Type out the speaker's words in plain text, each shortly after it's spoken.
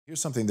Here's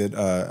something that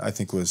I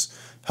think was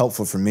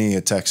helpful for me,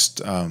 a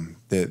text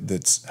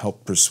that's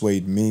helped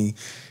persuade me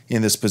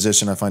in this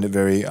position. I find it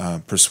very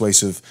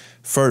persuasive.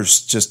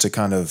 First, just to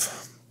kind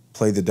of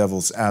play the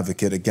devil's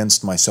advocate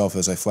against myself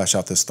as I flesh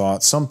out this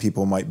thought. Some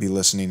people might be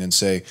listening and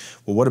say,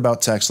 well, what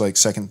about texts like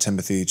 2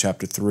 Timothy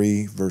chapter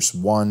 3, verse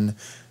 1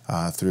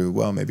 through,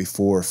 well, maybe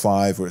 4 or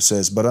 5, where it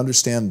says, but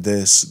understand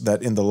this,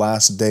 that in the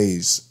last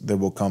days there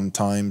will come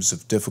times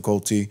of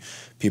difficulty.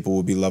 People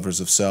will be lovers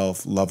of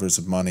self, lovers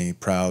of money,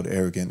 proud,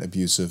 arrogant,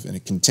 abusive, and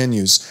it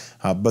continues.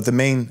 But the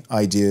main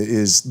idea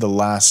is the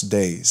last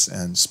days.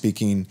 And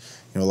speaking,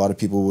 a lot of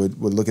people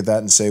would look at that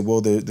and say, well,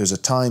 there's a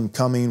time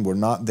coming, we're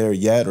not there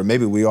yet, or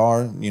maybe we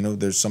are.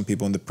 There's some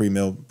people in the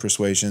premill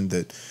persuasion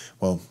that,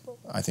 well,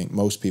 I think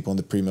most people in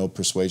the premill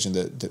persuasion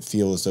that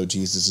feel as though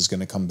Jesus is going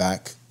to come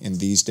back in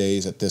these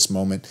days, at this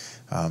moment.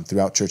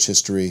 Throughout church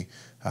history,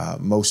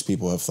 most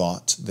people have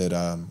thought that,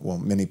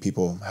 many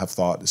people have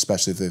thought,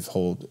 especially if they've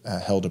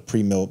held a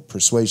premill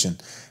persuasion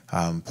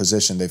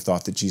position, they've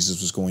thought that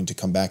Jesus was going to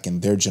come back in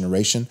their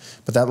generation.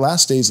 But that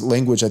last days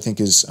language, I think,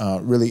 is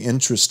really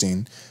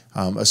interesting,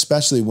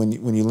 especially when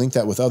you link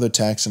that with other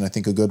texts. And I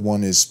think a good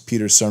one is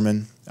Peter's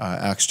sermon,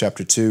 Acts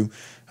chapter 2,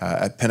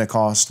 at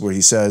Pentecost, where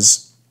he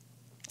says,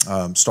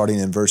 starting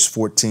in verse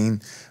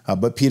 14,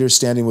 but Peter,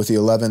 standing with the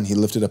 11, he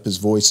lifted up his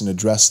voice and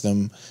addressed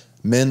them,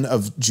 men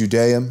of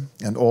Judea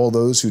and all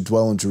those who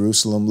dwell in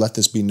Jerusalem, let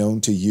this be known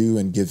to you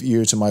and give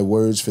ear to my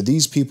words, for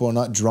these people are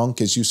not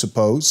drunk as you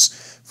suppose,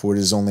 for it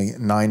is only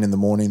 9 in the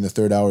morning, the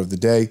third hour of the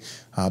day.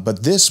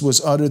 But this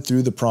was uttered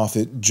through the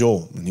prophet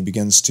Joel. And he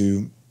begins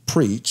to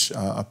preach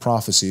a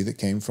prophecy that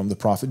came from the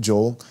prophet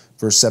Joel.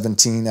 Verse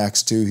 17,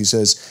 Acts 2, he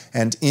says,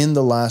 and in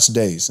the last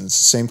days, and it's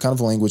the same kind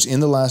of language, in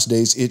the last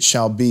days it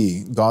shall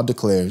be, God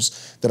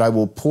declares, that I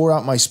will pour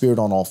out my spirit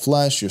on all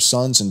flesh, your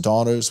sons and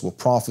daughters will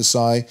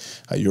prophesy,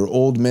 your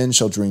old men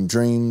shall dream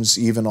dreams,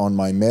 even on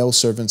my male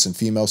servants and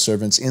female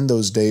servants. In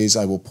those days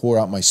I will pour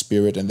out my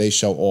spirit, and they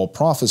shall all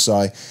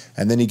prophesy.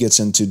 And then he gets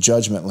into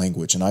judgment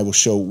language, and I will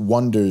show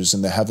wonders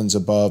in the heavens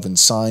above and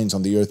signs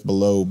on the earth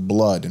below,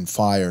 blood and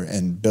fire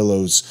and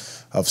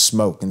billows of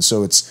smoke. And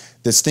so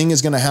this thing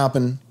is going to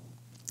happen.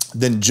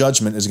 Then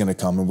judgment is going to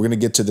come, and we're going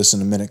to get to this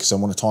in a minute because I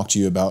want to talk to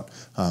you about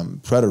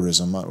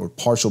preterism or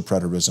partial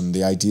preterism,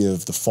 the idea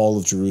of the fall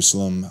of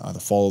Jerusalem, the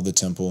fall of the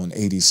temple in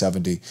AD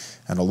 70,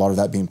 and a lot of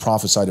that being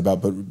prophesied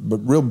about. But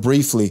real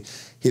briefly,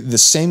 the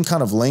same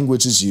kind of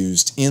language is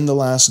used in the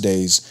last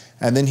days,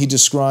 and then he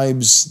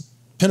describes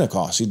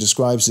Pentecost. He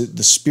describes that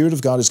the Spirit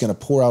of God is going to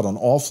pour out on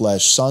all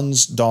flesh,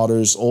 sons,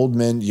 daughters, old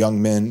men,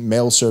 young men,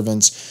 male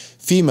servants,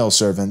 female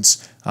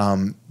servants.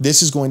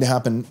 This is going to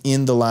happen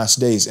in the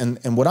last days.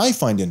 And what I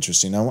find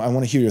interesting, I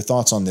want to hear your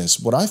thoughts on this.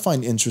 What I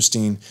find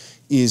interesting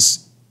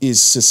is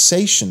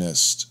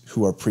cessationists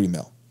who are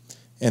pre-mill.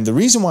 And the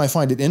reason why I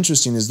find it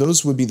interesting is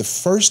those would be the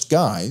first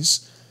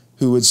guys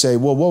who would say,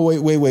 well,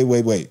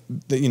 wait.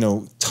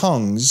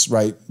 Tongues,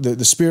 right?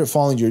 The Spirit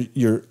falling,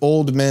 your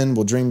old men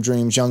will dream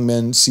dreams, young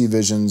men see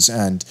visions,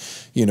 and,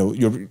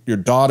 your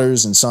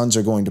daughters and sons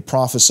are going to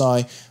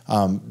prophesy.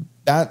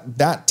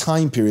 That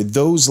time period,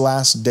 those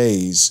last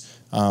days,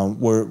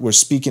 we're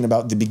speaking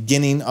about the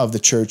beginning of the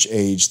church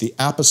age, the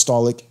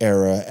apostolic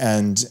era,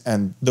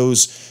 and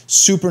those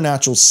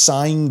supernatural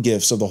sign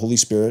gifts of the Holy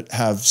Spirit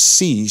have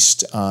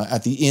ceased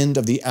at the end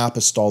of the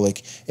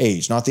apostolic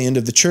age. Not the end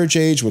of the church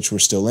age, which we're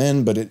still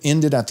in, but it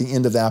ended at the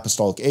end of the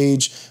apostolic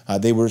age.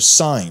 They were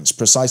signs,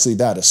 precisely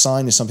that. A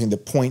sign is something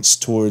that points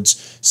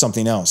towards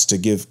something else, to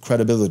give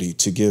credibility,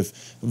 to give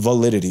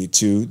validity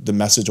to the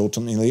message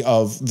ultimately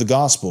of the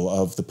gospel,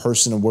 of the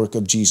person and work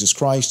of Jesus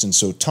Christ. And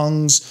so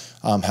tongues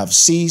have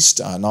ceased.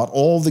 Not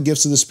all the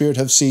gifts of the Spirit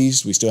have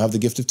ceased. We still have the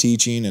gift of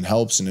teaching and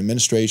helps and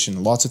administration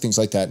and lots of things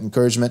like that,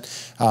 encouragement.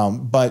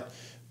 But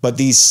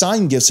these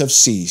sign gifts have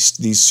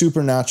ceased. These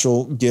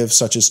supernatural gifts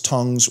such as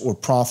tongues or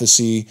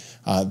prophecy,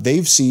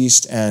 they've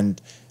ceased.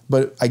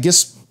 But I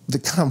guess the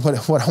kind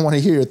of what I want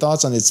to hear your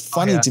thoughts on, it's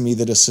funny to me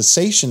that a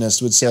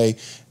cessationist would say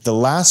the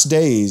last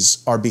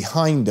days are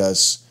behind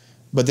us,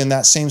 but then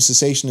that same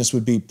cessationist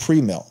would be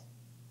pre-mill.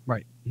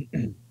 Right.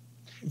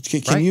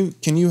 Can you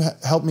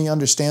help me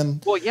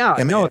understand? Well, yeah,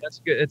 no, that's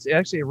good. It's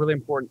actually a really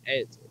important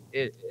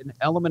an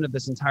element of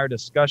this entire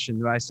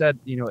discussion. I said,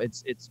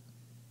 it's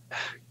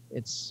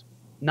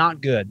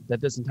not good that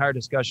this entire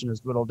discussion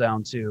is whittled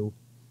down to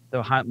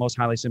the most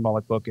highly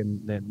symbolic book in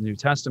the New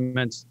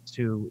Testament,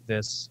 to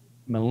this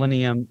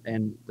millennium,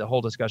 and the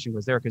whole discussion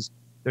goes there because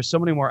there's so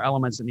many more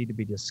elements that need to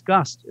be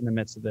discussed in the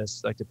midst of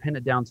this. Like to pin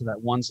it down to that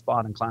one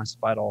spot and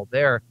classify it all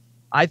there,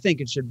 I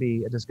think it should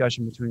be a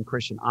discussion between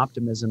Christian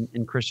optimism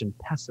and Christian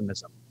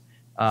pessimism.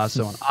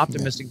 So an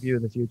optimistic view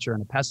of the future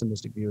and a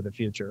pessimistic view of the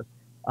future.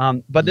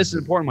 But this is an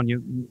important one.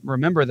 You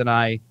remember that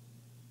I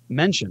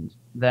mentioned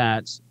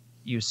that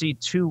you see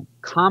two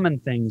common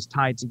things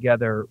tied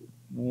together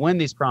when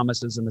these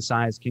promises in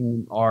Messiah's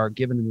kingdom are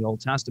given in the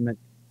Old Testament,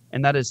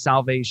 and that is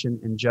salvation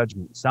and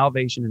judgment.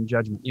 Salvation and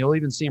judgment. You'll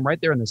even see them right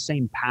there in the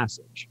same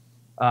passage.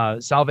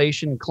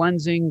 Salvation,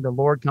 cleansing, the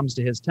Lord comes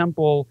to his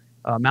temple.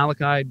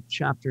 Malachi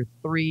chapter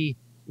 3,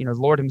 the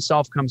Lord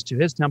himself comes to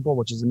his temple,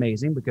 which is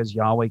amazing because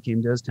Yahweh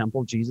came to his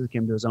temple. Jesus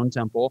came to his own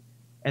temple.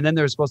 And then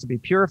there's supposed to be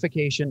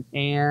purification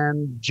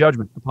and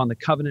judgment upon the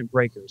covenant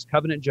breakers.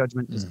 Covenant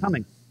judgment is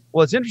coming.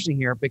 Well, it's interesting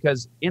here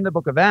because in the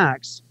book of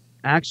Acts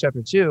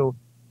chapter 2,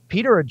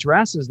 Peter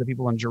addresses the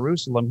people in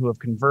Jerusalem who have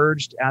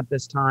converged at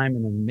this time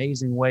in an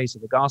amazing way. So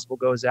the gospel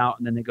goes out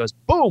and then it goes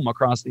boom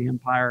across the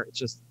empire. It's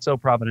just so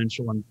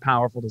providential and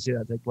powerful to see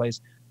that take place.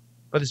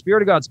 But the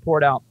Spirit of God's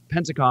poured out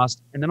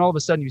Pentecost, and then all of a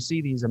sudden you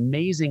see these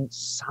amazing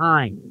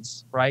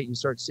signs, right? You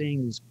start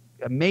seeing these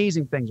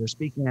amazing things. They're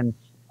speaking in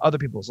other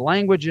people's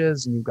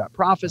languages, and you've got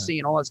prophecy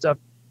and all that stuff.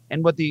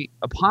 And what the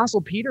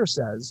Apostle Peter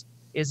says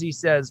is he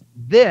says,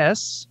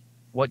 this,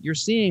 what you're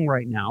seeing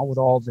right now with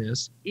all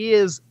this,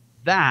 is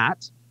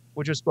that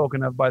which was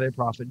spoken of by the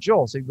prophet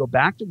Joel. So you go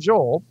back to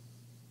Joel,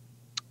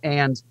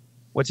 and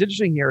what's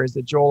interesting here is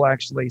that Joel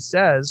actually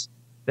says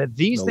that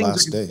these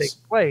things are going to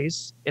take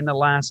place in the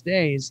last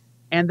days.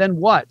 And then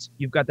what?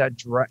 You've got that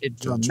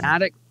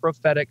dramatic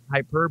prophetic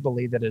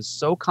hyperbole that is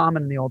so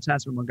common in the Old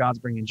Testament when God's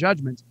bringing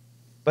judgment.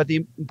 But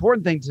the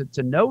important thing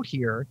to note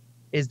here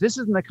is this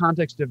is in the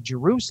context of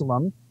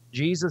Jerusalem.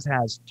 Jesus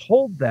has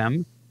told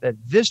them that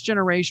this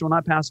generation will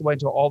not pass away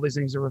until all these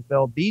things are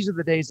fulfilled. These are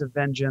the days of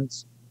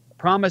vengeance. The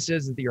promise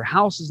is that your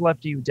house is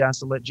left to you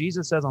desolate.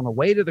 Jesus says on the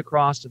way to the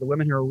cross to the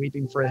women who are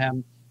weeping for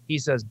him, he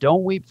says,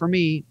 don't weep for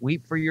me,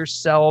 weep for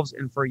yourselves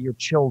and for your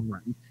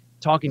children.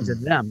 Talking to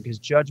them because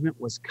judgment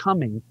was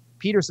coming.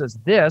 Peter says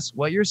this,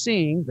 what you're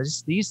seeing,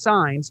 these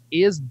signs,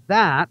 is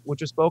that which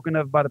was spoken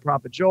of by the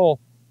prophet Joel.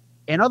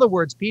 In other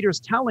words,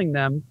 Peter's telling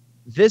them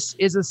this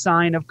is a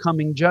sign of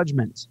coming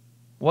judgment.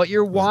 What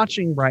you're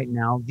watching right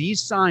now,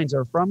 these signs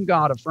are from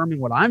God affirming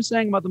what I'm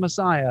saying about the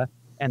Messiah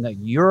and that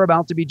you're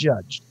about to be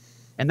judged.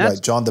 And that's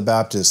right. John the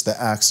Baptist, the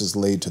axe is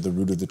laid to the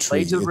root of the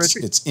tree.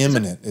 It's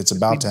imminent. It's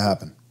about to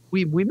happen.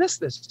 We miss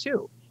this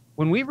too.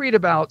 When we read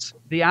about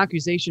the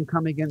accusation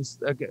coming against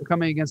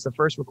the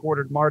first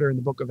recorded martyr in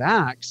the book of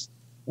Acts,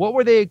 what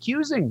were they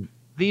accusing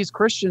these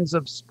Christians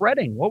of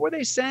spreading? What were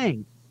they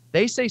saying?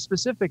 They say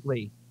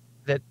specifically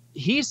that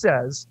he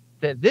says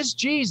that this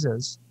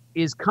Jesus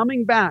is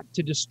coming back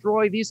to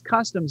destroy these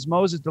customs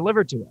Moses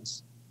delivered to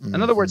us.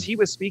 In other words, he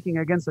was speaking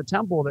against the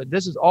temple, that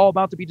this is all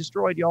about to be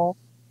destroyed, y'all.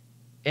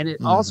 And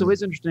it also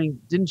is interesting,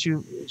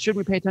 should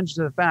we pay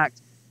attention to the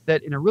fact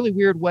that in a really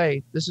weird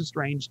way, this is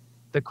strange,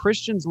 the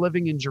Christians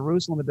living in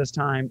Jerusalem at this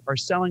time are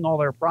selling all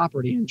their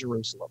property in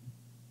Jerusalem.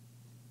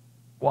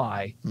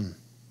 Why?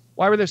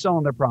 Why were they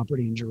selling their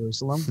property in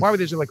Jerusalem? Why were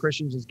the Israelite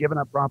Christians just giving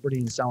up property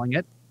and selling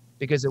it?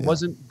 Because it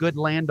wasn't good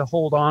land to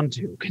hold on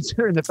to,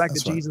 considering the fact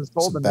that Jesus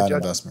told them the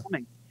judgment was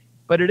coming.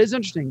 But it is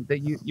interesting that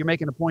you're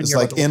making a point it's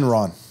here. It's like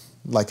Enron,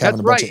 like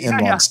having a bunch of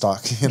Enron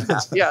stock. You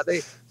know?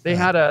 They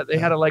had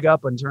a leg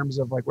up in terms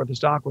of like where the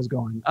stock was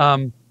going.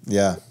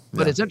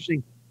 But it's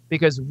interesting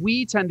because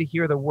we tend to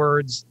hear the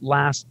words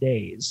last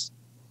days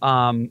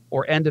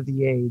or end of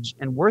the age,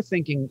 and we're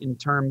thinking in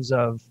terms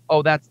of,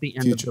 oh, that's the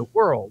end of the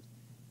world.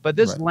 But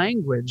this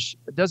language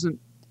doesn't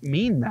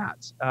mean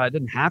that. It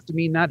doesn't have to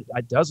mean that.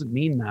 It doesn't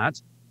mean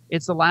that.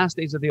 It's the last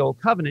days of the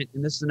Old Covenant,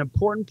 and this is an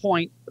important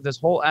point of this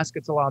whole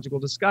eschatological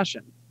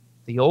discussion.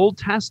 The Old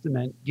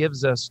Testament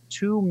gives us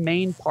two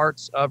main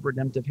parts of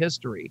redemptive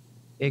history.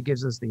 It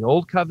gives us the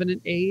Old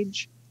Covenant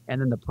age, and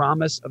then the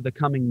promise of the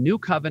coming New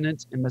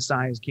Covenant in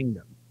Messiah's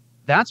kingdom.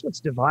 That's what's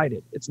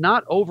divided. It's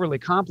not overly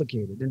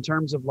complicated in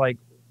terms of like,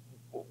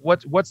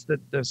 what's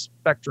the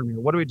spectrum here?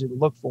 What do we do to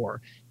look for?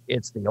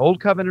 It's the Old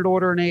Covenant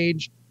order and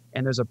age,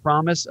 and there's a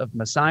promise of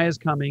Messiah's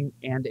coming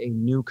and a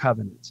new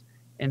covenant.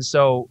 And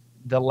so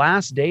the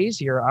last days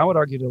here, I would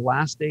argue the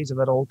last days of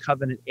that Old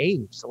Covenant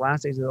age, the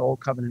last days of the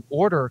Old Covenant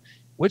order,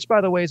 which,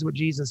 by the way, is what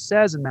Jesus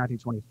says in Matthew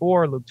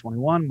 24, Luke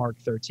 21, Mark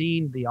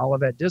 13, the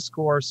Olivet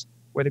Discourse,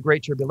 where the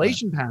Great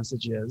Tribulation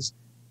passage is.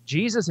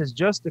 Jesus has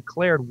just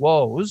declared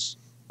woes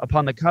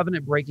upon the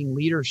covenant-breaking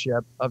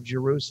leadership of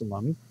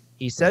Jerusalem.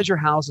 He says your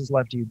house is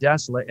left to you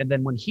desolate. And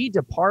then when he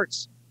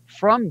departs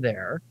from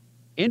there,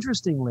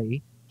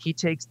 interestingly, he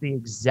takes the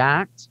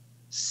exact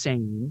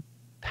same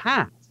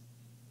path.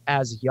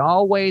 As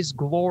Yahweh's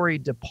glory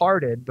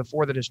departed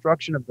before the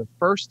destruction of the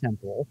first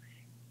temple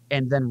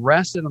and then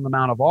rested on the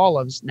Mount of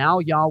Olives, now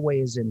Yahweh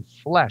is in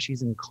flesh.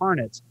 He's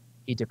incarnate.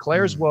 He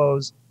declares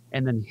woes,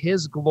 and then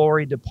his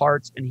glory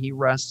departs and he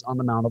rests on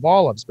the Mount of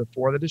Olives.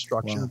 Before the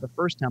destruction of the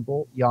first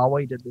temple,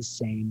 Yahweh did the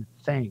same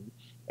thing.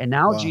 And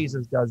now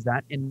Jesus does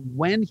that. And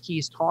when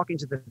he's talking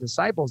to the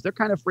disciples, they're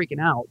kind of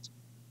freaking out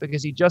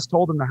because he just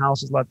told them the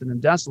house is left to them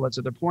desolate.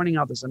 So they're pointing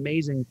out this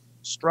amazing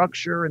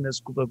structure and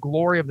the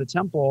glory of the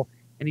temple.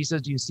 And he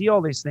says, do you see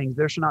all these things?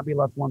 There shall not be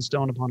left one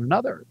stone upon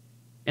another.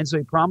 And so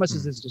he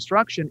promises its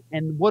destruction.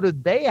 And what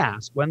did they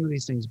ask? When will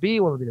these things be?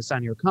 What will be the sign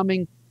of your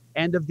coming?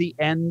 And of the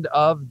end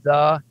of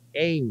the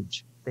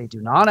age. They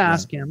do not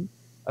ask him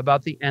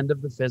about the end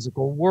of the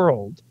physical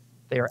world.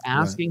 They are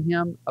asking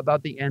him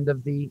about the end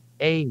of the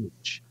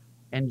age.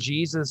 And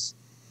Jesus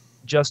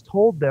just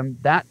told them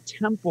that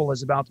temple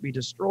is about to be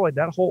destroyed.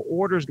 That whole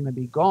order is going to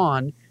be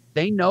gone.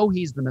 They know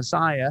he's the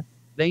Messiah.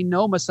 They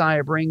know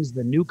Messiah brings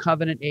the new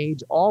covenant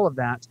age, all of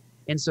that.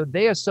 And so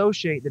they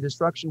associate the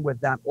destruction with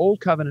that old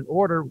covenant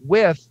order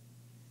with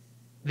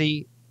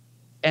the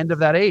end of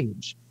that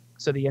age.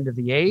 So the end of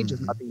the age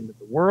is not the end of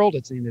the world.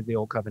 It's the end of the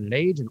old covenant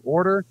age and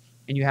order.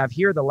 And you have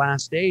here the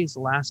last days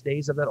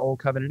of that old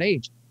covenant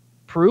age.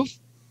 Proof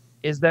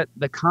is that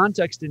the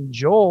context in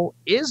Joel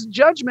is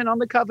judgment on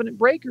the covenant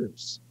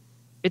breakers.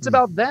 It's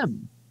about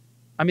them.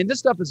 I mean, this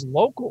stuff is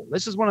local.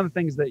 This is one of the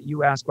things that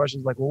you ask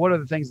questions like, well, what are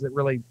the things that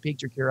really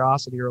piqued your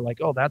curiosity, or like,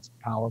 oh, that's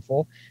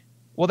powerful?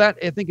 Well, that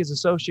I think is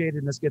associated,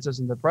 and this gets us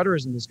into the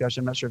preterism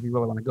discussion. I'm not sure if you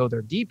really want to go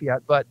there deep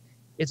yet, but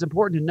it's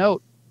important to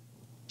note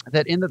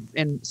that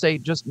in say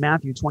just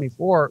Matthew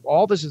 24,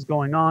 all this is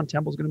going on.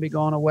 Temple's going to be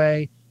going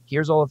away.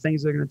 Here's all the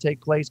things that are going to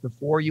take place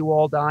before you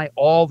all die.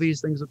 All these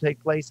things will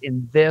take place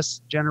in this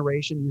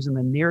generation, using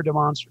the near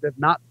demonstrative,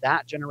 not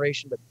that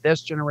generation, but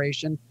this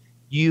generation.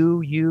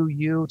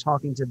 You,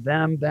 talking to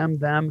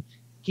them.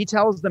 He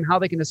tells them how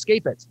they can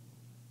escape it.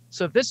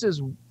 So if this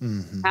is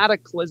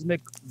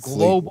cataclysmic,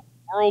 global,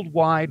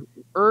 worldwide,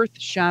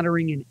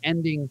 earth-shattering and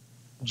ending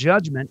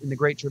judgment in the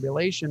Great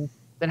Tribulation,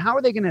 then how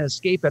are they going to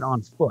escape it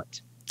on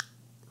foot?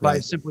 By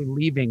simply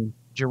leaving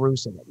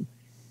Jerusalem.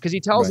 Because he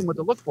tells them what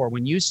to look for.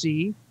 When you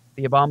see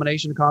the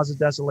abomination causes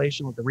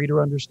desolation, let the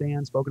reader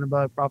understand, spoken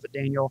about Prophet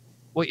Daniel.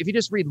 Well, if you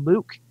just read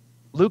Luke,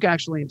 Luke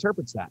actually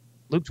interprets that.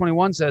 Luke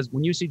 21 says,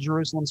 when you see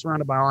Jerusalem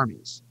surrounded by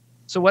armies.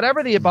 So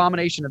whatever the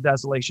abomination of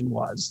desolation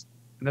was,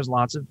 and there's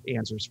lots of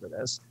answers for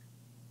this,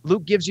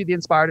 Luke gives you the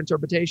inspired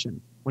interpretation.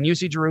 When you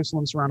see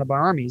Jerusalem surrounded by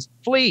armies,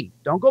 flee.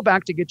 Don't go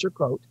back to get your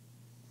coat.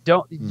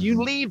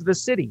 You leave the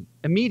city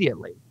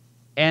immediately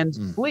and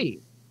flee.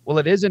 Well,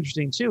 it is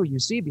interesting too.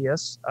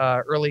 Eusebius,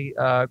 early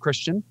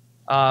Christian,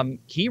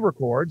 he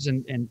records,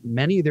 and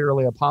many of the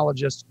early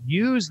apologists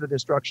use the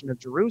destruction of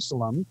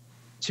Jerusalem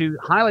to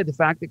highlight the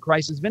fact that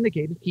Christ is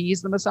vindicated.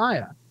 He's the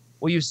Messiah.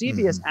 Well,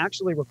 Eusebius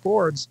actually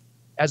records,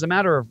 as a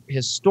matter of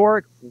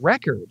historic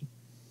record,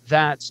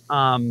 that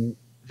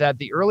that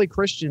the early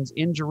Christians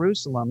in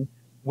Jerusalem,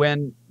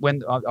 when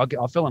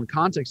I'll fill in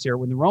context here,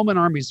 when the Roman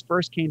armies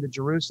first came to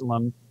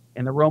Jerusalem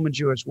and the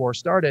Roman-Jewish war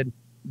started,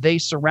 they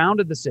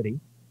surrounded the city.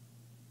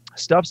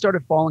 Stuff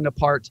started falling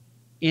apart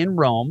in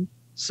Rome.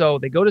 So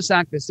they go to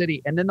sack the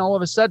city, and then all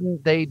of a sudden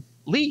they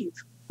leave.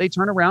 They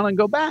turn around and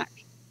go back.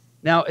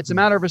 Now, it's a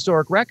matter of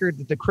historic record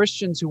that the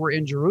Christians who were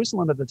in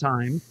Jerusalem at the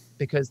time,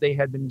 because they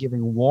had been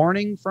giving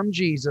warning from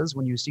Jesus,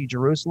 when you see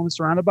Jerusalem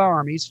surrounded by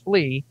armies,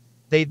 flee,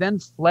 they then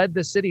fled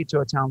the city to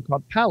a town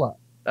called Pella.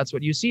 That's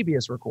what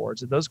Eusebius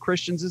records, that those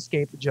Christians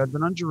escaped the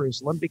judgment on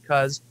Jerusalem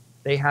because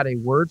they had a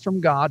word from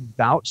God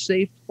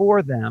vouchsafed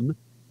for them,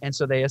 and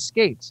so they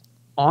escaped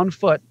on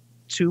foot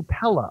to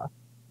Pella.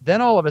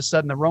 Then all of a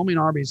sudden, the Roman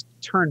armies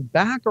turned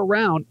back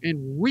around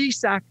and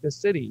re-sacked the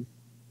city.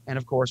 And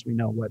of course, we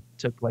know what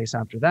took place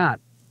after that.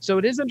 So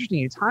it is interesting.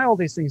 You tie all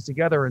these things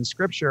together in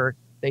Scripture.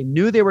 They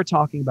knew they were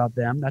talking about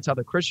them. That's how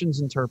the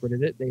Christians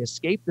interpreted it. They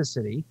escaped the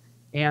city.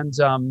 And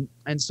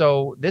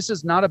so this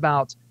is not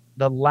about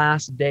the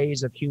last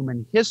days of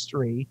human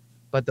history,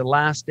 but the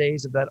last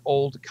days of that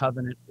old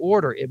covenant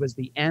order. It was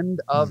the end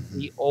of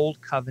the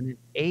old covenant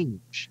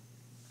age.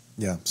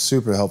 Yeah,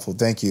 super helpful.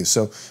 Thank you.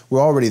 So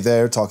we're already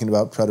there talking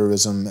about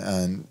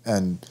preterism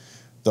and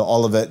the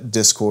Olivet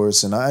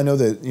discourse. And I know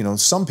that,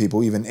 some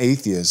people, even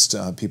atheists,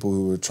 people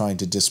who were trying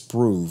to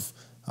disprove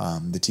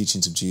the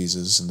teachings of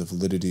Jesus and the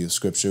validity of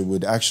Scripture,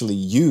 would actually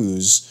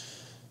use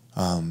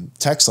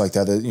texts like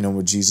that,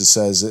 where Jesus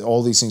says that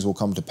all these things will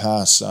come to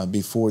pass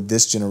before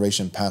this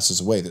generation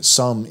passes away, that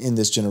some in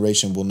this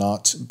generation will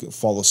not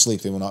fall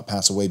asleep, they will not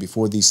pass away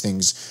before these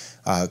things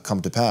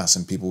come to pass.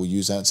 And people will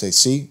use that and say,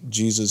 see,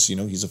 Jesus,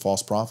 he's a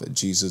false prophet.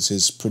 Jesus,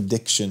 his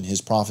prediction,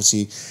 his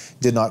prophecy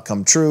did not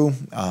come true.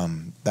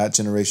 That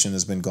generation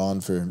has been gone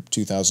for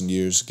 2,000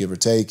 years, give or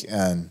take,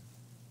 and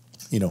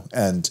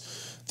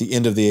the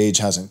end of the age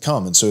hasn't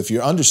come. And so if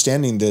you're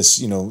understanding this,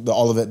 the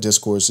Olivet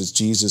Discourse is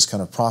Jesus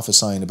kind of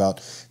prophesying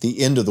about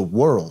the end of the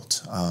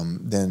world,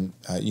 then,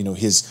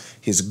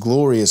 his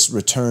glorious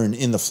return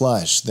in the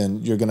flesh,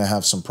 then you're going to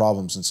have some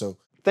problems. And so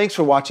thanks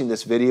for watching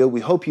this video.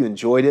 We hope you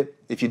enjoyed it.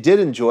 If you did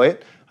enjoy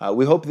it,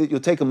 we hope that you'll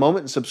take a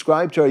moment and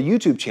subscribe to our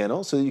YouTube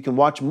channel so that you can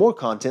watch more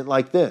content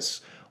like this.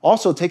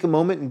 Also, take a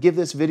moment and give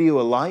this video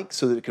a like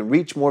so that it can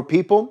reach more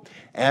people,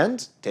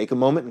 and take a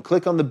moment and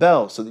click on the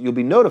bell so that you'll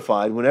be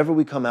notified whenever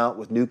we come out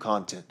with new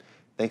content.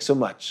 Thanks so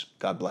much.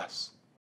 God bless.